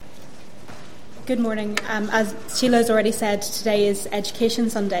Good morning. As Sheila has already said, today is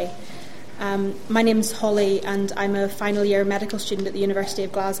Education Sunday. My name is Holly and I'm a final year medical student at the University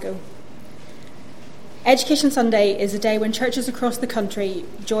of Glasgow. Education Sunday is a day when churches across the country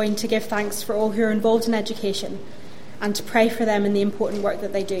join to give thanks for all who are involved in education and to pray for them in the important work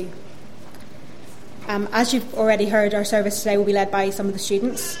that they do. As you've already heard, our service today will be led by some of the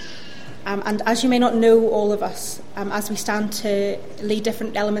students. And as you may not know all of us, as we stand to lead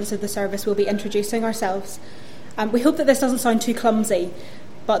different elements of the service, we'll be introducing ourselves. We hope that this doesn't sound too clumsy,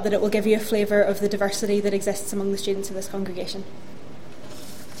 but that it will give you a flavour of the diversity that exists among the students of this congregation.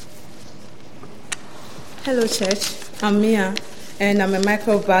 Hello, church. I'm Mia, and I'm a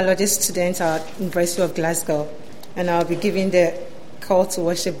microbiology student at University of Glasgow, and I'll be giving the call to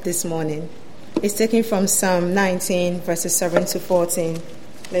worship this morning. It's taken from Psalm 19, verses 7 to 14.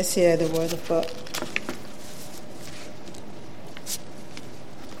 Let's hear the word of God.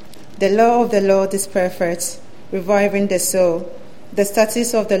 The law of the Lord is perfect, reviving the soul. The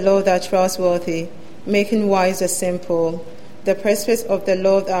statutes of the Lord are trustworthy, making wise the simple. The precepts of the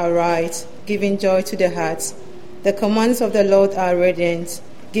Lord are right, giving joy to the heart. The commands of the Lord are radiant,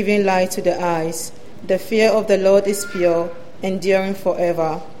 giving light to the eyes. The fear of the Lord is pure, enduring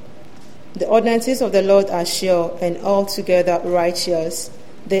forever. The ordinances of the Lord are sure and altogether righteous.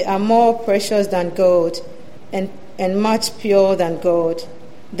 They are more precious than gold, and much purer than gold.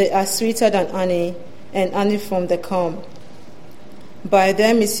 They are sweeter than honey, and honey from the comb. By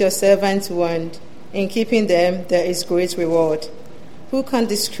them is your servant warned. In keeping them there is great reward. Who can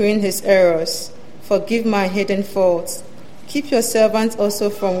discern his errors? Forgive my hidden faults. Keep your servant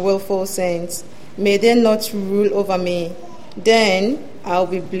also from willful sins. May they not rule over me. Then I'll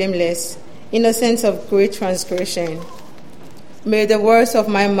be blameless, innocent of great transgression. May the words of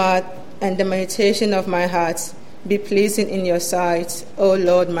my mouth and the meditation of my heart be pleasing in your sight, O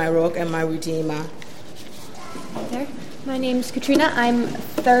Lord, my rock and my redeemer. Hi there. My name's Katrina. I'm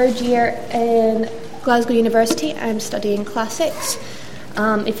third year in Glasgow University. I'm studying classics.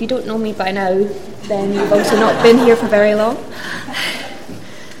 If you don't know me by now, then you've also not been here for very long.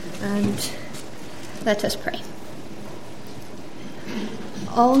 And let us pray.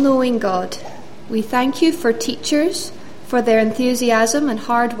 All-knowing God, we thank you for teachers, for their enthusiasm and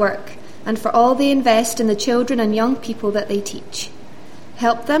hard work, and for all they invest in the children and young people that they teach.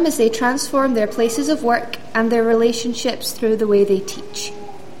 Help them as they transform their places of work and their relationships through the way they teach.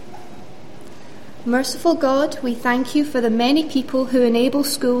 Merciful God, we thank you for the many people who enable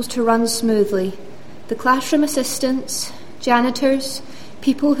schools to run smoothly, the classroom assistants, janitors,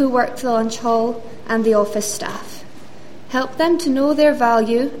 people who work the lunch hall, and the office staff. Help them to know their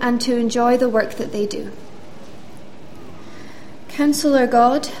value and to enjoy the work that they do. Counselor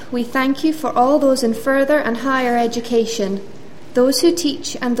God, we thank you for all those in further and higher education, those who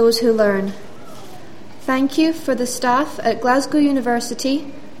teach and those who learn. Thank you for the staff at Glasgow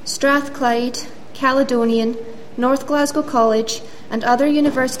University, Strathclyde, Caledonian, North Glasgow College, and other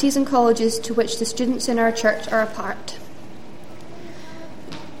universities and colleges to which the students in our church are a part.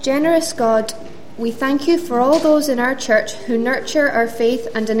 Generous God, we thank you for all those in our church who nurture our faith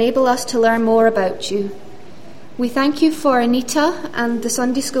and enable us to learn more about you. We thank you for Anita and the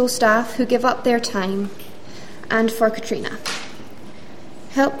Sunday school staff who give up their time, and for Katrina.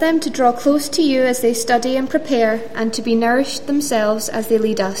 Help them to draw close to you as they study and prepare, and to be nourished themselves as they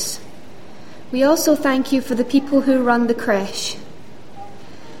lead us. We also thank you for the people who run the creche,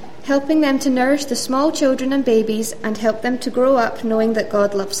 helping them to nourish the small children and babies and help them to grow up knowing that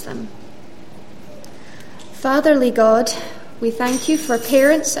God loves them. Fatherly God, we thank you for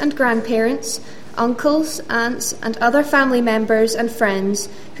parents and grandparents, uncles, aunts, and other family members and friends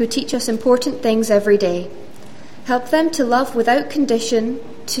who teach us important things every day. Help them to love without condition,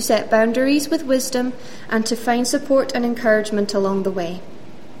 to set boundaries with wisdom, and to find support and encouragement along the way.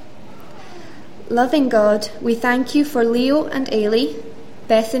 Loving God, we thank you for Leo and Ailey,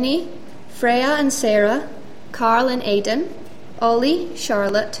 Bethany, Freya and Sarah, Carl and Aidan, Ollie,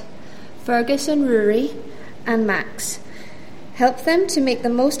 Charlotte, Fergus and Rory, and Max. Help them to make the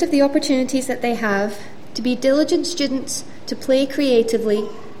most of the opportunities that they have, to be diligent students, to play creatively,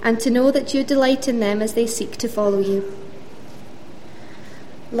 and to know that you delight in them as they seek to follow you.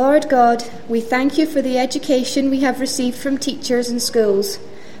 Lord God, we thank you for the education we have received from teachers and schools,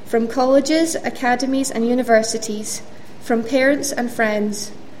 from colleges, academies and universities, from parents and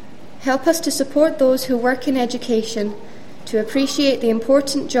friends. Help us to support those who work in education, to appreciate the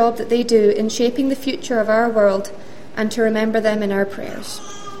important job that they do in shaping the future of our world, and to remember them in our prayers.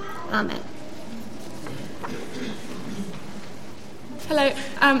 Amen. Hello,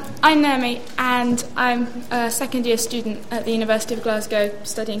 I'm Naomi, and I'm a second-year student at the University of Glasgow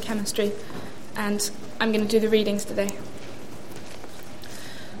studying chemistry. and I'm going to do the readings today.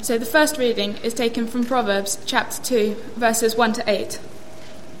 So the first reading is taken from Proverbs chapter 2, verses 1 to 8.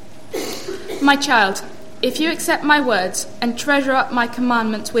 My child, if you accept my words and treasure up my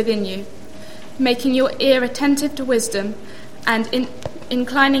commandments within you, making your ear attentive to wisdom and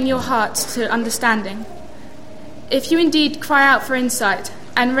inclining your heart to understanding, if you indeed cry out for insight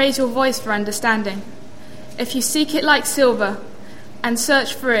and raise your voice for understanding, if you seek it like silver and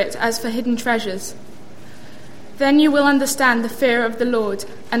search for it as for hidden treasures, then you will understand the fear of the Lord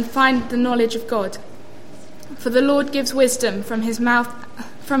and find the knowledge of God. For the Lord gives wisdom, from his mouth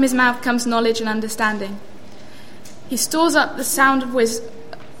comes knowledge and understanding. He stores up sound wisdom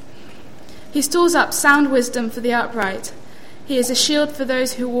for the upright. He is a shield for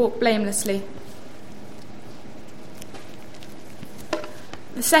those who walk blamelessly.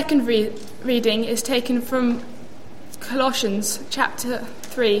 The second reading is taken from Colossians chapter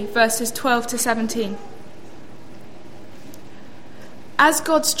 3, verses 12 to 17. As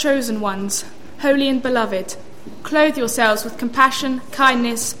God's chosen ones, holy and beloved, clothe yourselves with compassion,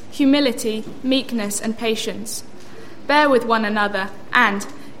 kindness, humility, meekness, and patience. Bear with one another, and,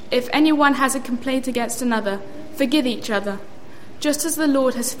 if anyone has a complaint against another, forgive each other. Just as the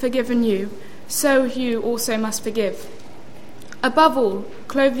Lord has forgiven you, so you also must forgive. Above all,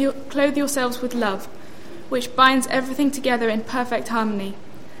 clothe yourselves with love, which binds everything together in perfect harmony,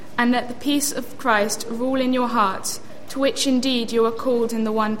 and let the peace of Christ rule in your hearts, to which indeed you are called in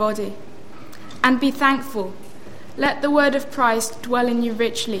the one body. And be thankful. Let the word of Christ dwell in you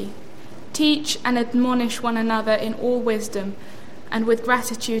richly. Teach and admonish one another in all wisdom, and with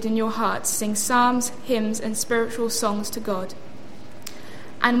gratitude in your hearts sing psalms, hymns, and spiritual songs to God.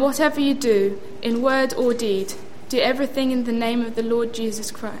 And whatever you do, in word or deed, do everything in the name of the Lord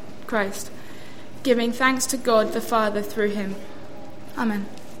Jesus Christ, giving thanks to God the Father through him. Amen.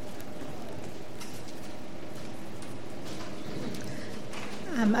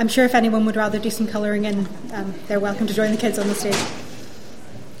 I'm sure if anyone would rather do some colouring in, they're welcome to join the kids on the stage.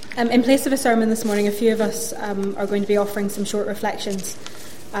 In place of a sermon this morning, a few of us are going to be offering some short reflections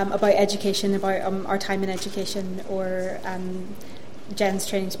about education, about our time in education, or Jen's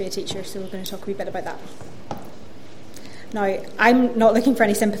training to be a teacher, so we're going to talk a wee bit about that. Now, I'm not looking for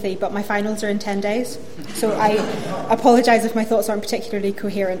any sympathy, but my finals are in 10 days, so I apologise if my thoughts aren't particularly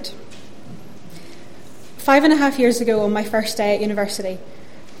coherent. 5.5 years ago, on my first day at university,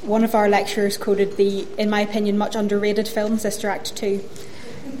 one of our lecturers quoted the, in my opinion, much underrated film Sister Act 2,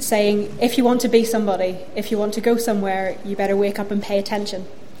 saying, if you want to be somebody, if you want to go somewhere, you better wake up and pay attention.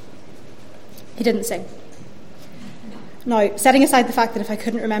 He didn't sing. Now, setting aside the fact that if I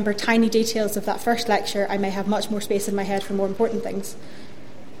couldn't remember tiny details of that first lecture, I may have much more space in my head for more important things,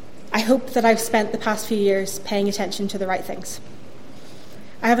 I hope that I've spent the past few years paying attention to the right things.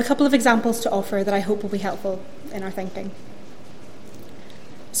 I have a couple of examples to offer that I hope will be helpful in our thinking.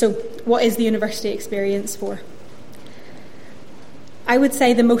 So, what is the university experience for? I would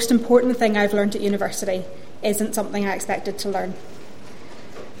say the most important thing I've learned at university isn't something I expected to learn.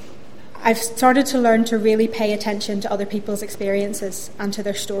 I've started to learn to really pay attention to other people's experiences and to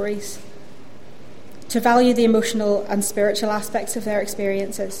their stories, to value the emotional and spiritual aspects of their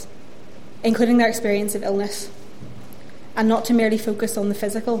experiences, including their experience of illness, and not to merely focus on the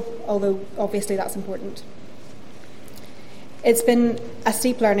physical, although obviously that's important. It's been a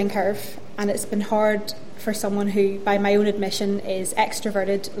steep learning curve, and it's been hard for someone who, by my own admission, is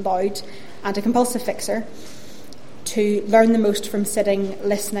extroverted, loud, and a compulsive fixer, to learn the most from sitting,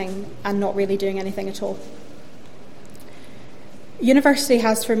 listening, and not really doing anything at all. University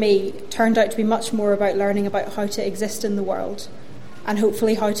has, for me, turned out to be much more about learning about how to exist in the world, and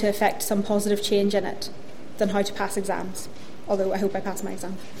hopefully how to effect some positive change in it, than how to pass exams, although I hope I pass my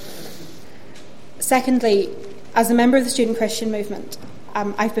exam. Secondly, as a member of the Student Christian Movement,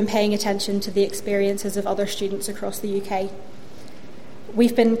 I've been paying attention to the experiences of other students across the UK.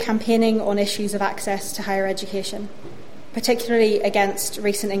 We've been campaigning on issues of access to higher education, particularly against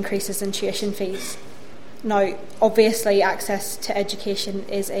recent increases in tuition fees. Now, obviously, access to education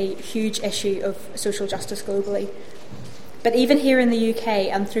is a huge issue of social justice globally. But even here in the UK,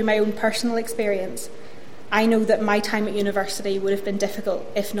 and through my own personal experience, I know that my time at university would have been difficult,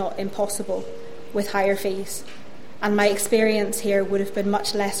 if not impossible, with higher fees. And my experience here would have been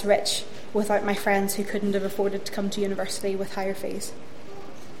much less rich without my friends who couldn't have afforded to come to university with higher fees.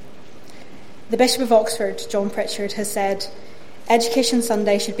 The Bishop of Oxford, John Pritchard, has said, "Education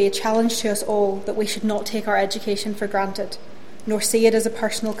Sunday should be a challenge to us all that we should not take our education for granted, nor see it as a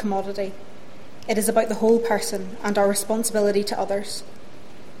personal commodity. It is about the whole person and our responsibility to others.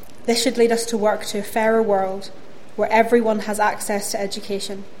 This should lead us to work to a fairer world where everyone has access to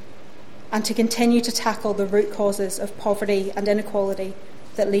education. and to continue to tackle the root causes of poverty and inequality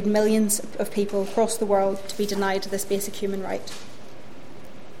that lead millions of people across the world to be denied this basic human right.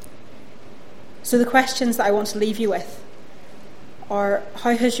 So the questions that I want to leave you with are,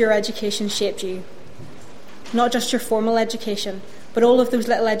 how has your education shaped you? Not just your formal education, but all of those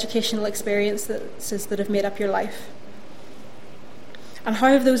little educational experiences that have made up your life. And how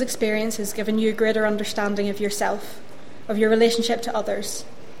have those experiences given you a greater understanding of yourself, of your relationship to others,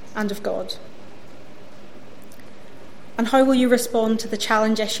 and of God? And how will you respond to the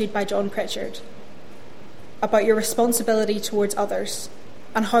challenge issued by John Pritchard about your responsibility towards others,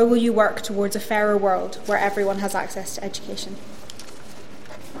 and how will you work towards a fairer world where everyone has access to education?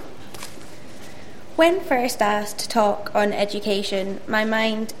 When first asked to talk on education, my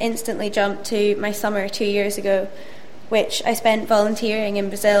mind instantly jumped to my summer 2 years ago, which I spent volunteering in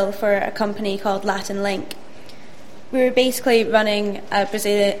Brazil for a company called Latin Link. We were basically running a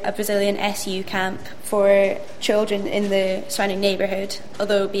Brazilian SU camp for children in the surrounding neighbourhood,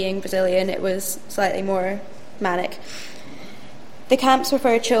 although being Brazilian it was slightly more manic. The camps were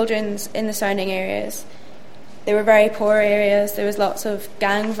for children in the surrounding areas. They were very poor areas. There was lots of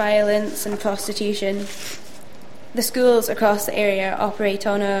gang violence and prostitution. The schools across the area operate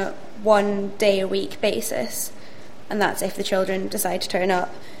on a 1 day a week basis, and that's if the children decide to turn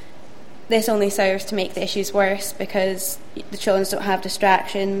up. This only serves to make the issues worse because the children don't have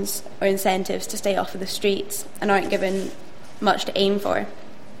distractions or incentives to stay off of the streets and aren't given much to aim for.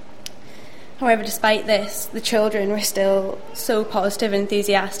 However, despite this, the children were still so positive and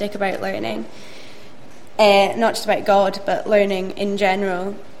enthusiastic about learning. Not just about God, but learning in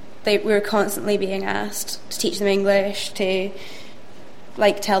general. We were constantly being asked to teach them English, to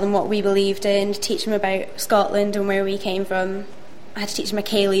tell them what we believed in, to teach them about Scotland and where we came from. I had to teach them a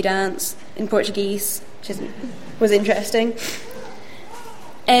Cayley dance in Portuguese, which was interesting.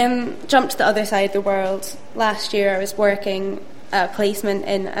 Jump to the other side of the world. Last year I was working a placement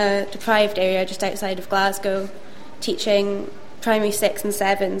in a deprived area just outside of Glasgow, teaching primary 6 and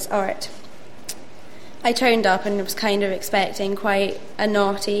 7s art. I turned up and was kind of expecting quite a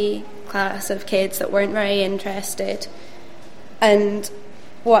naughty class of kids that weren't very interested. And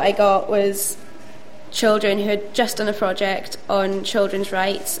what I got was children who had just done a project on children's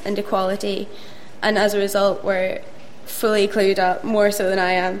rights and equality, and as a result were fully clued up, more so than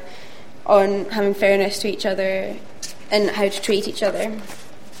I am, on having fairness to each other and how to treat each other.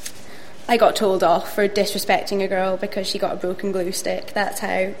 I got told off for disrespecting a girl because she got a broken glue stick. That's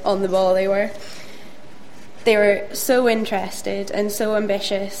how on the ball they were. They were so interested and so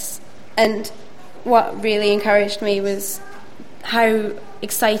ambitious, and what really encouraged me was how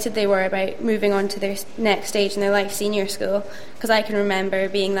excited they were about moving on to their next stage in their life, senior school, because I can remember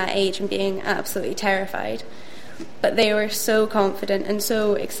being that age and being absolutely terrified. But they were so confident and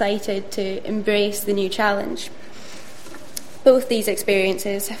so excited to embrace the new challenge. Both these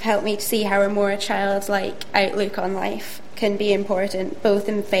experiences have helped me to see how a more childlike outlook on life can be important, both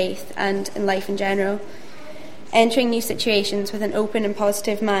in faith and in life in general. Entering new situations with an open and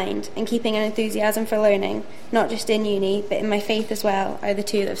positive mind and keeping an enthusiasm for learning, not just in uni, but in my faith as well, are the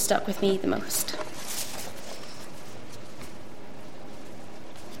two that have stuck with me the most.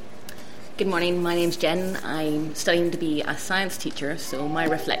 Good morning, my name's Jen. I'm studying to be a science teacher, so my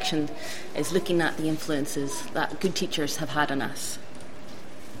reflection is looking at the influences that good teachers have had on us.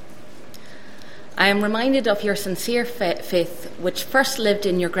 I am reminded of your sincere faith, which first lived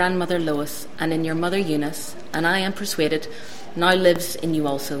in your grandmother Lois and in your mother Eunice, and I am persuaded now lives in you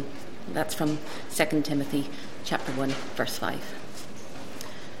also. That's from 2 Timothy chapter 1, verse 5.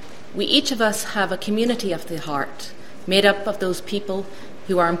 We each of us have a community of the heart, made up of those people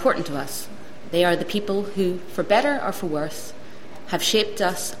who are important to us. They are the people who, for better or for worse, have shaped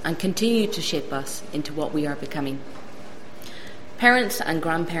us and continue to shape us into what we are becoming. Parents and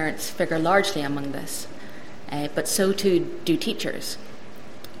grandparents figure largely among this, but so too do teachers.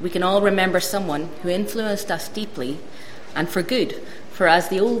 We can all remember someone who influenced us deeply and for good, for as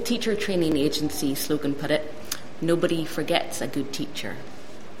the old teacher training agency slogan put it, nobody forgets a good teacher.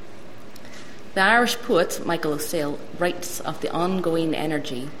 The Irish poet Michael O'Sale writes of the ongoing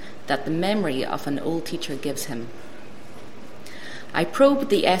energy that the memory of an old teacher gives him. I probed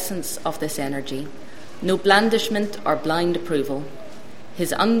the essence of this energy, no blandishment or blind approval.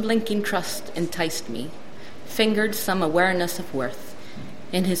 His unblinking trust enticed me, fingered some awareness of worth.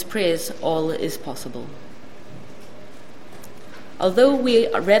 In his praise, all is possible. Although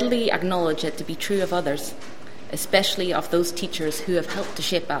we readily acknowledge it to be true of others, especially of those teachers who have helped to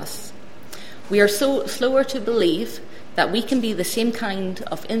shape us, we are so slower to believe that we can be the same kind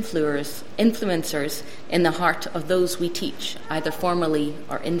of influencers in the heart of those we teach, either formally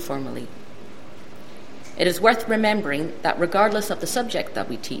or informally. It is worth remembering that regardless of the subject that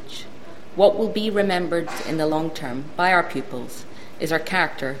we teach, what will be remembered in the long term by our pupils is our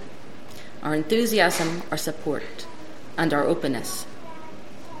character, our enthusiasm, our support, and our openness.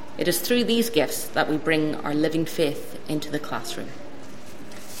 It is through these gifts that we bring our living faith into the classroom.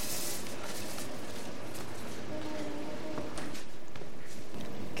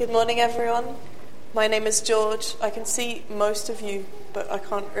 Good morning, everyone. My name is George. I can see most of you, but I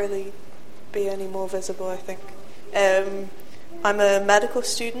can't really be any more visible, I think. I'm a medical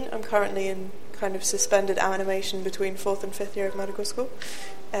student. I'm currently in kind of suspended animation between 4th and 5th year of medical school.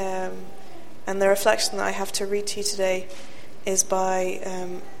 And the reflection that I have to read to you today is by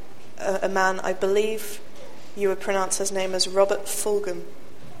a man, I believe you would pronounce his name as Robert Fulghum,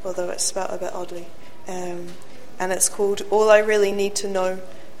 although it's spelled a bit oddly. And it's called All I Really Need to Know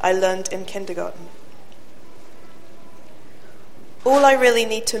I Learned in Kindergarten. All I really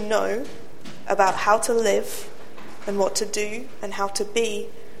need to know about how to live and what to do and how to be,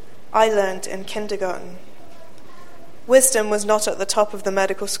 I learned in kindergarten. Wisdom was not at the top of the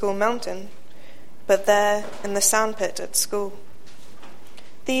medical school mountain, but there in the sandpit at school.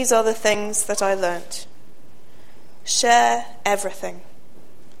 These are the things that I learnt. Share everything.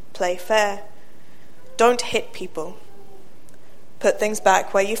 Play fair. Don't hit people. Put things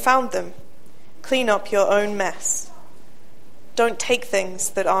back where you found them. Clean up your own mess. Don't take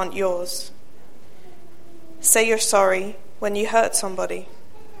things that aren't yours. Say you're sorry when you hurt somebody.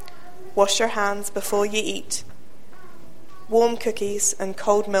 Wash your hands before you eat. Warm cookies and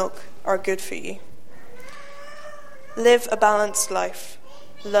cold milk are good for you. Live a balanced life.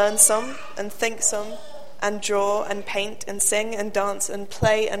 Learn some and think some and draw and paint and sing and dance and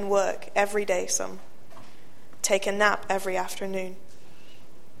play and work every day some. Take a nap every afternoon.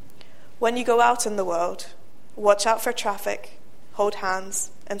 When you go out in the world, watch out for traffic, hold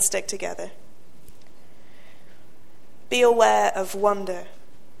hands, and stick together. Be aware of wonder.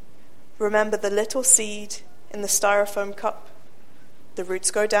 Remember the little seed in the styrofoam cup. The roots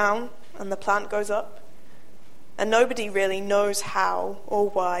go down and the plant goes up. And nobody really knows how or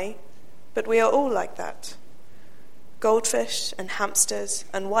why, but we are all like that. Goldfish and hamsters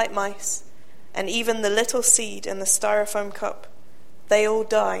and white mice, and even the little seed in the styrofoam cup, they all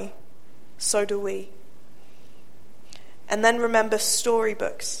die, so do we. And then remember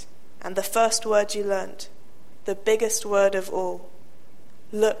storybooks and the first word you learnt, the biggest word of all,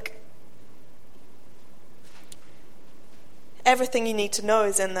 look. Everything you need to know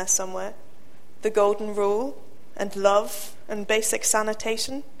is in there somewhere. The golden rule and love and basic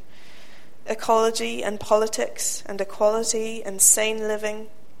sanitation, ecology and politics and equality and sane living.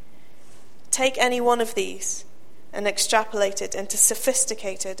 Take any one of these and extrapolate it into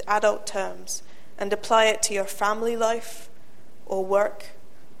sophisticated adult terms and apply it to your family life or work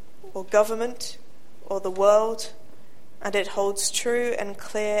or government or the world, and it holds true and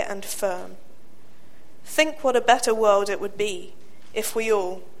clear and firm. Think what a better world it would be if we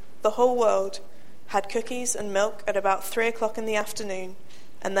all, the whole world, had cookies and milk at about 3 o'clock in the afternoon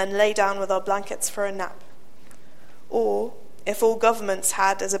and then lay down with our blankets for a nap. Or if all governments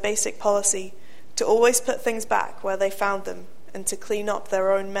had as a basic policy to always put things back where they found them and to clean up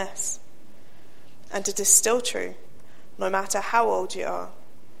their own mess. And it is still true, no matter how old you are,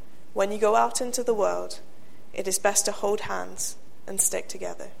 when you go out into the world, it is best to hold hands and stick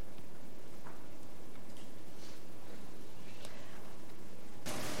together.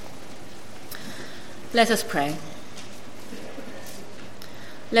 Let us pray.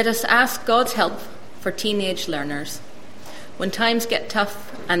 Let us ask God's help for teenage learners. When times get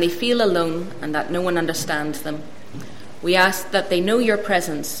tough and they feel alone and that no one understands them, we ask that they know your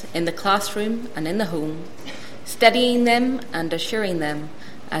presence in the classroom and in the home, steadying them and assuring them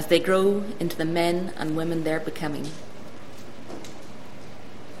as they grow into the men and women they're becoming.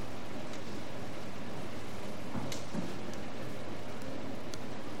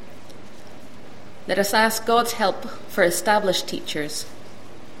 Let us ask God's help for established teachers.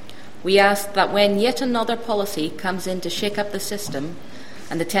 We ask that when yet another policy comes in to shake up the system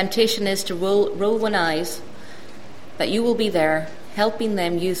and the temptation is to roll one eyes, that you will be there helping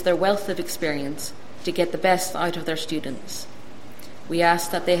them use their wealth of experience to get the best out of their students. We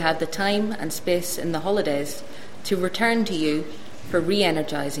ask that they have the time and space in the holidays to return to you for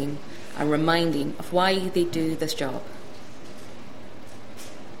re-energising and reminding of why they do this job.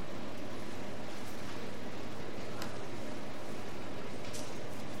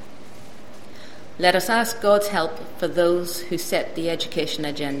 Let us ask God's help for those who set the education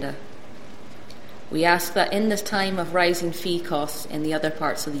agenda. We ask that in this time of rising fee costs in the other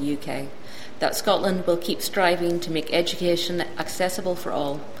parts of the UK, that Scotland will keep striving to make education accessible for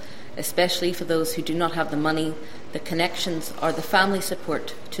all especially for those who do not have the money, the connections, or the family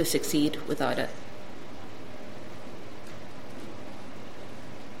support to succeed without it.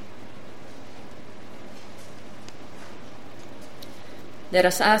 Let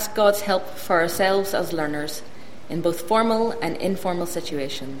us ask God's help for ourselves as learners in both formal and informal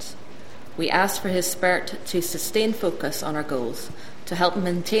situations. We ask for His Spirit to sustain focus on our goals, to help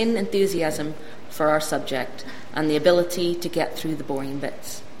maintain enthusiasm for our subject and the ability to get through the boring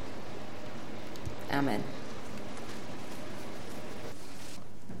bits. Amen.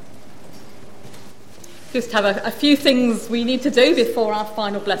 Just have a few things we need to do before our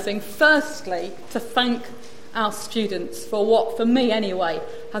final blessing. Firstly, to thank our students for what, for me anyway,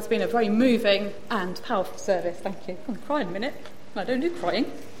 has been a very moving and powerful service. Thank you. I'm crying a minute. I don't do crying.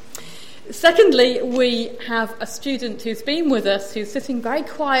 Secondly, we have a student who's been with us, who's sitting very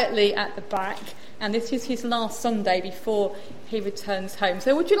quietly at the back, and this is his last Sunday before he returns home.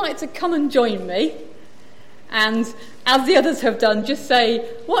 So would you like to come and join me? And as the others have done, just say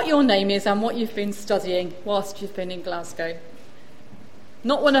what your name is and what you've been studying whilst you've been in Glasgow.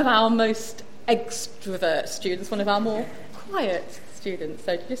 Not one of our most extrovert students, one of our more quiet students.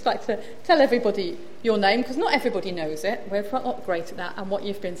 So just like to tell everybody your name, because not everybody knows it. We're not great at that, and what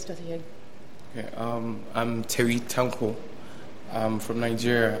you've been studying. Okay, I'm Terry Tanko. I'm from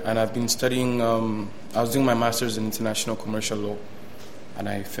Nigeria, and I've been studying, I was doing my master's in international commercial law, and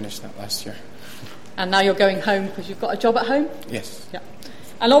I finished that last year. And now you're going home because you've got a job at home? Yes. Yeah.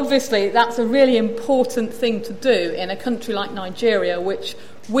 And obviously that's a really important thing to do in a country like Nigeria, which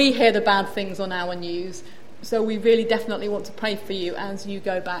we hear the bad things on our news. So we really definitely want to pray for you as you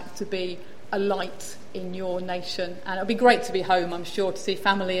go back to be a light in your nation. And it'll be great to be home, I'm sure, to see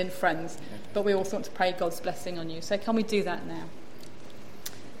family and friends. But we also want to pray God's blessing on you. So can we do that now?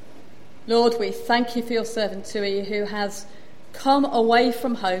 Lord, we thank you for your servant Tui, who has come away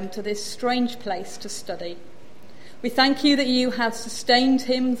from home to this strange place to study. We thank you that you have sustained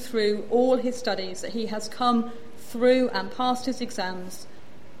him through all his studies, that he has come through and passed his exams,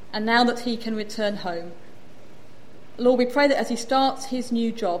 and now that he can return home. Lord, we pray that as he starts his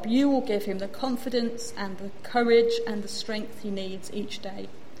new job, you will give him the confidence and the courage and the strength he needs each day,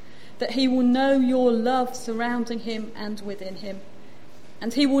 that he will know your love surrounding him and within him,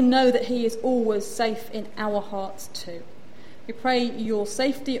 and he will know that he is always safe in our hearts too. We pray your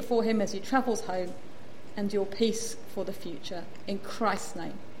safety for him as he travels home and your peace for the future. In Christ's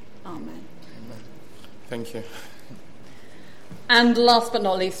name, amen. Amen. Thank you. And last but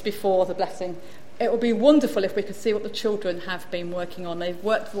not least, before the blessing, it would be wonderful if we could see what the children have been working on. They've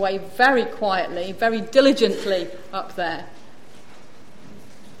worked away very quietly, very diligently up there.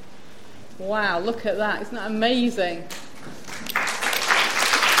 Wow, look at that. Isn't that amazing?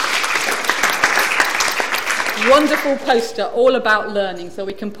 Wonderful poster all about learning, so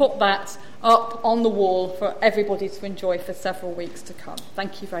we can put that up on the wall for everybody to enjoy for several weeks to come.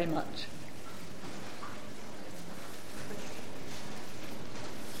 Thank you very much.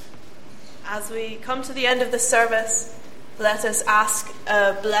 As we come to the end of the service, let us ask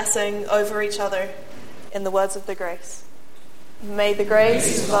a blessing over each other in the words of the grace. May the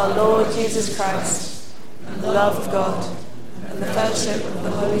grace of our Lord Jesus Christ, and the love of God, and the fellowship of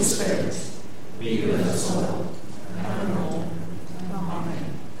the Holy Spirit be with us all. Amen.